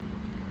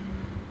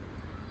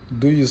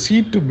Do you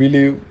see to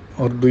believe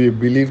or do you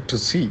believe to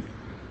see?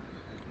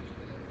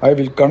 I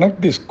will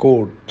connect this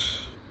quote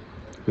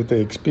with the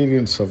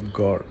experience of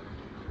God.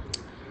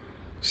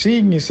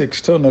 Seeing is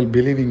external,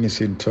 believing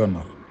is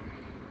internal.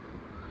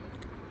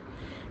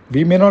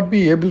 We may not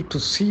be able to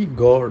see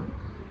God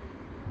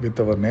with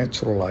our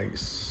natural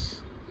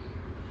eyes,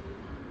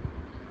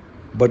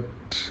 but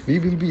we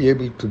will be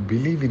able to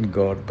believe in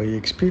God by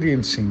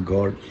experiencing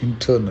God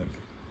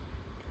internally.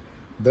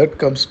 That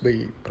comes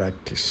by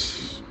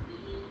practice.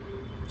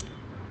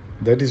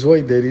 That is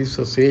why there is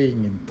a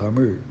saying in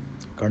Tamil,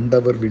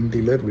 Kandavar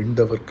Vindilar,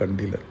 Vindavar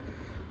Kandilar.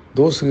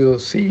 Those who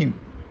have seen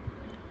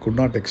could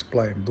not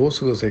explain. Those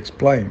who have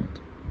explained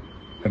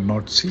and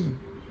not seen.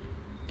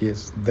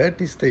 Yes,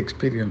 that is the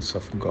experience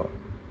of God.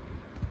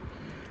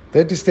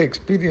 That is the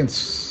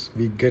experience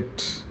we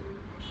get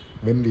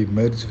when we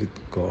merge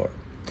with God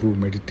through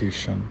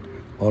meditation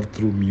or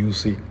through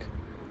music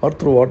or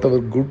through whatever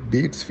good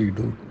deeds we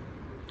do.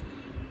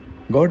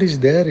 God is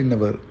there in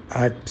our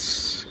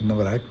acts, in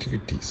our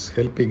activities,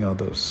 helping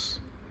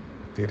others.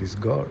 There is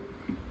God.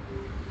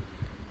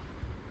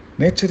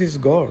 Nature is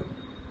God.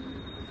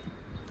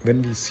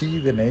 When we see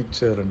the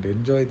nature and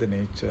enjoy the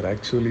nature,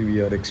 actually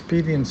we are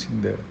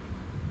experiencing the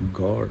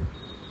God.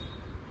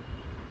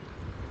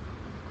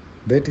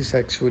 That is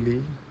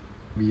actually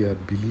we are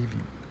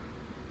believing.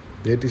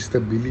 That is the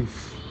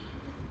belief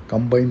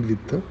combined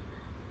with the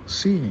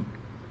seeing.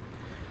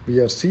 We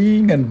are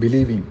seeing and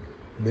believing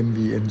when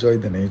we enjoy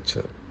the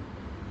nature.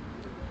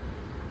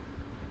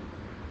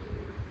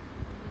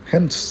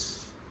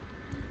 Hence,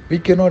 we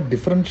cannot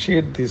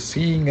differentiate the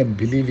seeing and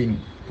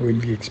believing when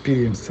we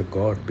experience the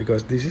God,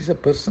 because this is a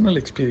personal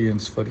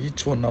experience for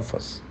each one of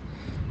us.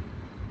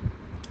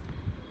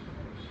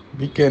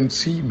 We can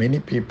see many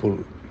people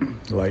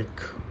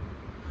like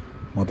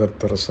Mother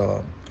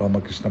Teresa,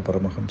 Ramakrishna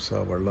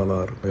Paramahamsa,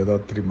 Vallalar,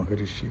 Vedatri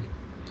Maharishi.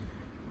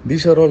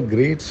 These are all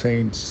great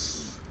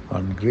saints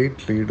and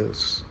great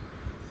leaders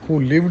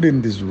who lived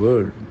in this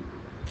world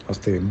as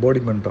the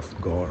embodiment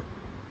of God.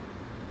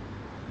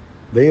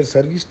 Their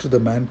service to the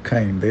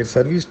mankind, their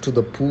service to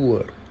the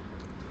poor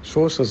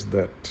shows us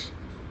that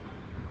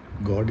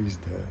God is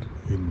there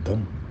in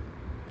them.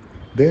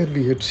 There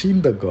we had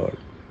seen the God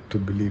to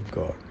believe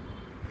God.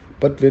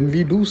 But when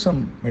we do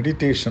some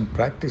meditation,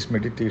 practice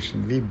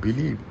meditation, we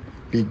believe,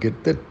 we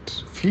get that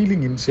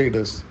feeling inside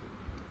us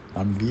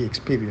and we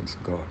experience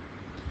God.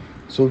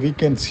 So we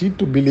can see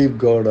to believe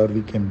God or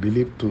we can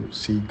believe to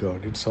see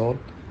God. It's all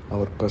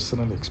our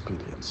personal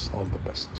experience. All the best.